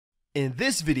In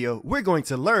this video, we're going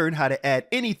to learn how to add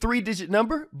any three-digit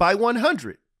number by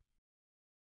 100.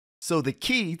 So the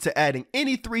key to adding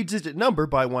any three-digit number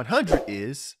by 100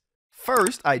 is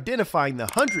first identifying the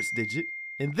hundredths digit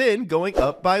and then going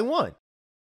up by 1.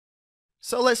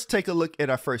 So let's take a look at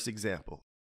our first example.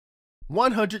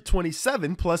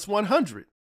 127 plus 100.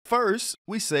 First,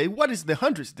 we say, what is the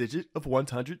hundredths digit of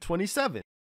 127?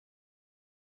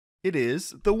 It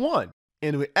is the 1.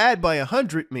 And we add by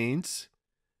 100 means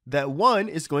that 1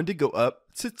 is going to go up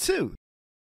to 2.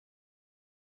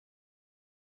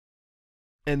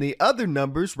 And the other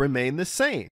numbers remain the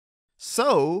same.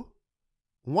 So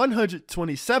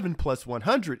 127 plus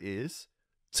 100 is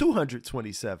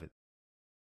 227.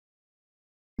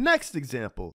 Next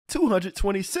example,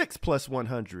 226 plus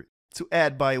 100. To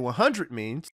add by 100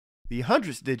 means the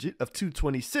hundredths digit of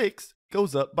 226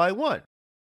 goes up by 1.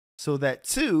 So that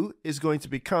 2 is going to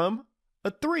become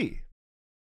a 3.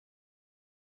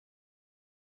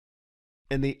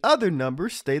 And the other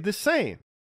numbers stay the same.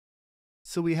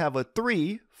 So we have a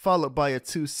 3 followed by a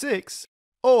 26,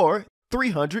 or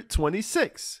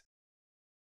 326.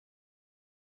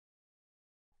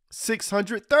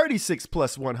 636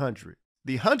 plus 100.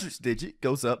 The hundredths digit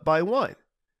goes up by 1.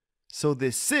 So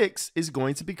this 6 is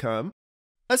going to become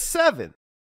a 7.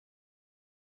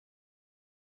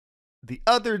 The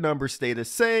other numbers stay the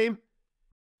same,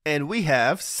 and we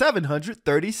have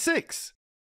 736.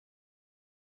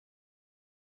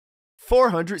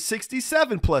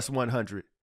 467 plus 100.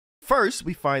 First,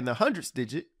 we find the hundredths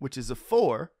digit, which is a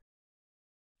 4,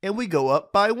 and we go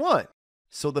up by 1.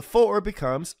 So the 4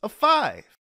 becomes a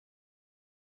 5.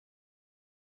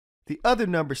 The other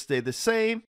numbers stay the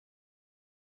same.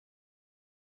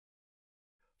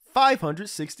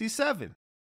 567.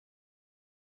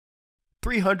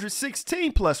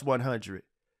 316 plus 100.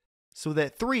 So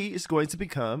that 3 is going to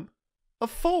become a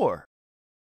 4.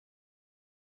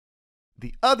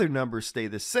 The other numbers stay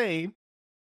the same.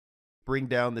 Bring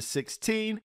down the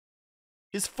 16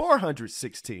 is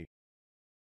 416.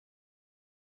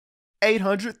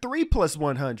 803 plus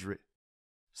 100.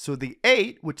 So the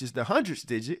 8, which is the hundredths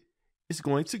digit, is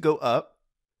going to go up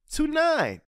to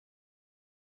 9.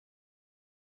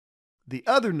 The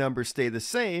other numbers stay the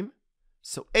same.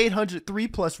 So 803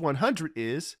 plus 100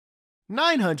 is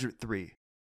 903.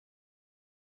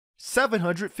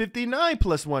 759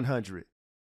 plus 100.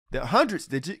 The hundredths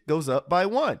digit goes up by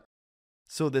 1.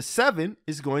 So the 7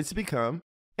 is going to become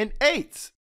an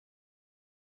 8.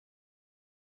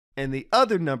 And the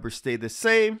other numbers stay the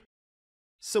same.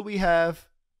 So we have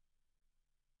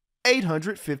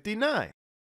 859.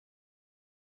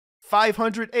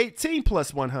 518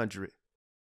 plus 100.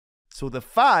 So the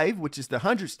 5, which is the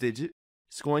hundredths digit,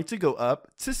 is going to go up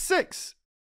to 6.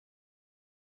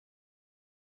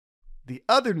 The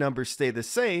other numbers stay the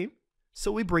same.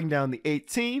 So we bring down the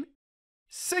 18,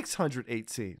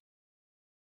 618.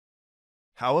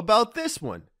 How about this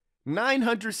one?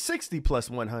 960 plus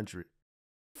 100.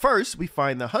 First, we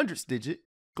find the hundredths digit,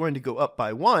 going to go up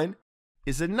by 1,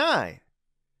 is a 9.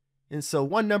 And so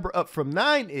one number up from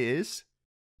 9 is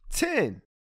 10.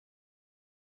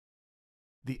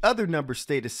 The other numbers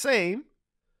stay the same.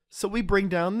 So we bring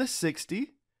down the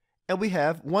 60, and we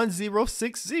have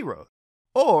 1060,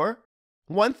 or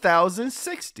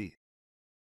 1060.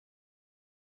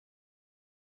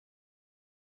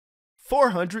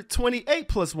 428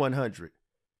 plus 100.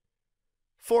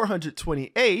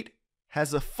 428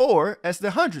 has a 4 as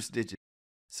the hundredths digit.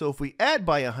 So if we add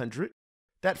by 100,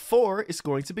 that 4 is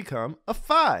going to become a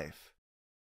 5.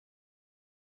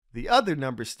 The other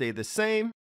numbers stay the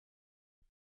same.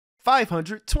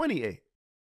 528.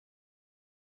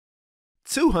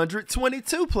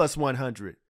 222 plus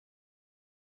 100.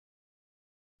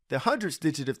 The hundredths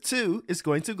digit of 2 is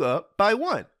going to go up by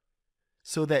 1.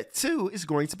 So that 2 is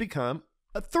going to become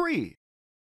a 3.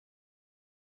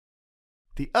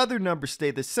 The other numbers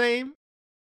stay the same,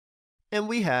 and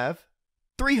we have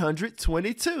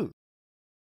 322.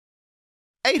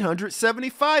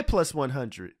 875 plus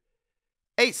 100.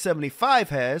 875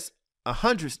 has a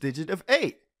hundredths digit of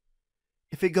 8.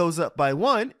 If it goes up by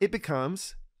 1, it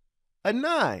becomes a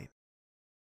 9.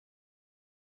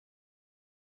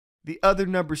 The other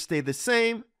numbers stay the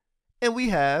same, and we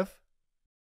have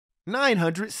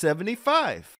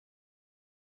 975.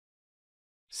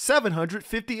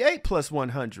 758 plus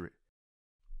 100.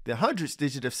 The hundredths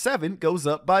digit of 7 goes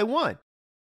up by 1.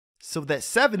 So that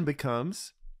 7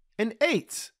 becomes an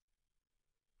 8.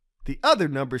 The other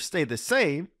numbers stay the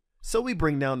same, so we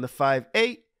bring down the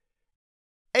 8,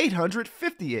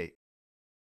 858.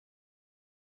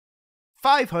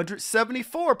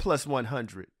 574 plus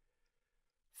 100.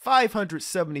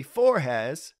 574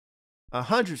 has a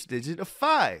hundredths digit of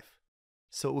 5.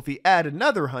 So if we add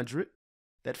another 100,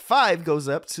 that 5 goes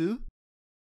up to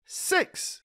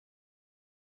 6.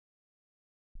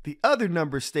 The other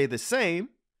numbers stay the same,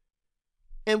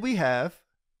 and we have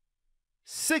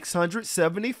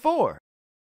 674.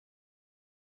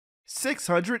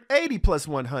 680 plus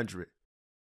 100.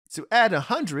 To add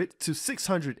 100 to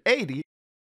 680,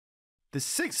 the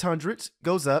 600ths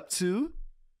goes up to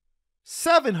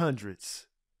 700ths.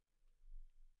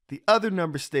 The other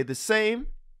numbers stay the same,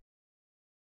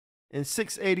 and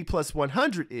 680 plus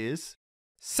 100 is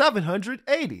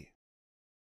 780.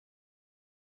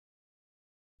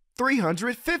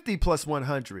 350 plus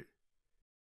 100.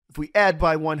 If we add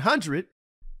by 100,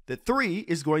 the 3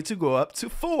 is going to go up to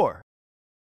 4.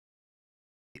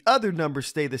 The other numbers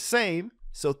stay the same,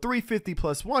 so 350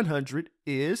 plus 100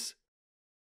 is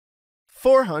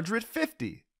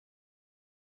 450.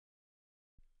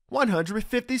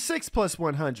 156 plus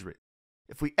 100.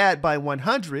 If we add by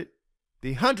 100,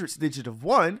 the hundredths digit of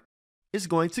 1 is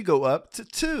going to go up to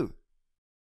 2.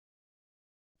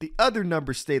 The other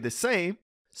numbers stay the same,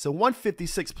 so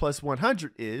 156 plus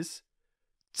 100 is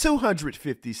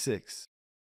 256.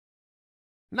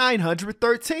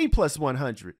 913 plus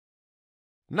 100.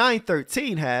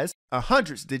 913 has a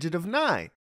hundredths digit of 9.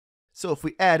 So if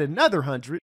we add another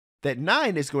 100, that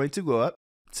 9 is going to go up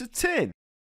to 10.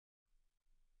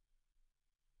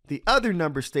 The other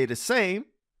numbers stay the same,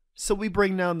 so we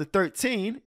bring down the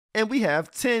 13, and we have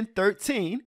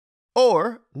 1013,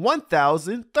 or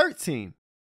 1013.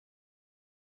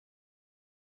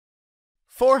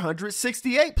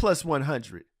 468 plus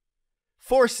 100.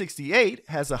 468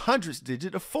 has a hundredths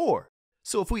digit of 4.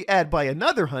 So if we add by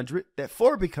another 100, that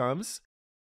 4 becomes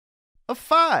a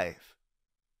 5.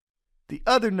 The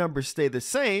other numbers stay the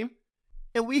same,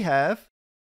 and we have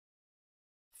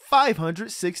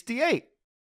 568.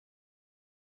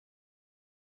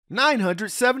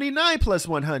 979 plus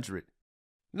 100.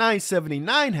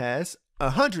 979 has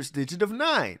a hundredths digit of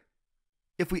 9.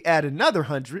 If we add another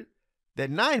 100, that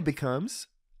 9 becomes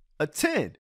a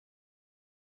 10.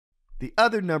 The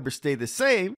other numbers stay the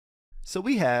same, so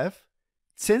we have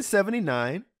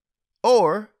 1079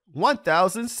 or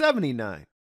 1079.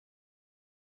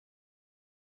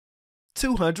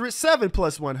 207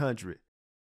 plus 100.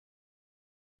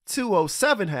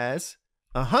 207 has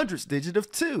a hundredths digit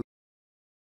of 2.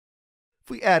 If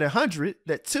we add 100,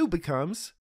 that 2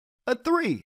 becomes a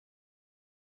 3.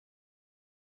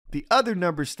 The other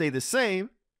numbers stay the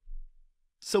same,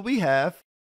 so we have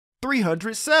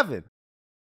 307.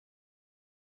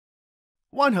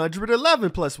 111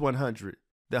 plus 100.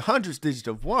 The hundredths digit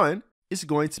of 1 is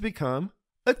going to become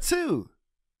a 2.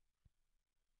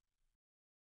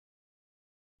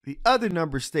 The other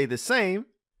numbers stay the same,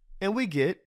 and we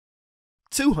get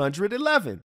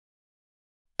 211.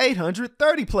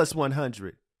 830 plus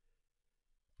 100.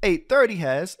 830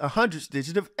 has a hundredths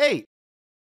digit of 8.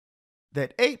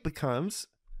 That 8 becomes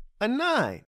a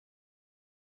 9.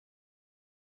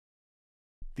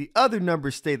 The other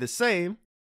numbers stay the same,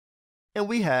 and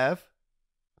we have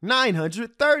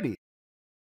 930.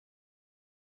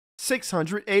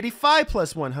 685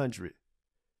 plus 100.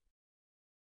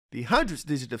 The hundredths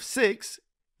digit of 6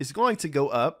 is going to go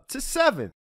up to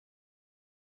 7.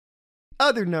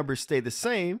 Other numbers stay the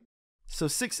same, so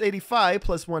 685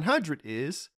 plus 100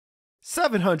 is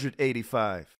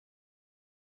 785.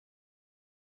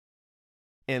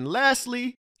 And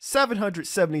lastly,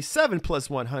 777 plus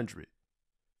 100.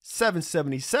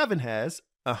 777 has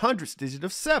a hundredths digit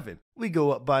of 7. We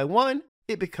go up by 1,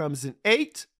 it becomes an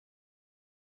 8.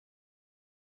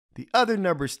 The other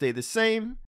numbers stay the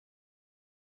same,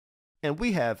 and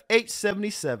we have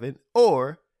 877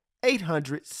 or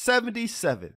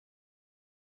 877.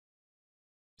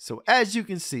 So as you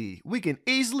can see, we can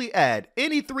easily add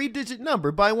any 3-digit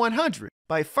number by 100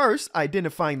 by first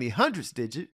identifying the hundredths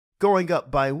digit, going up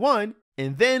by 1,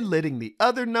 and then letting the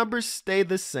other numbers stay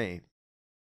the same.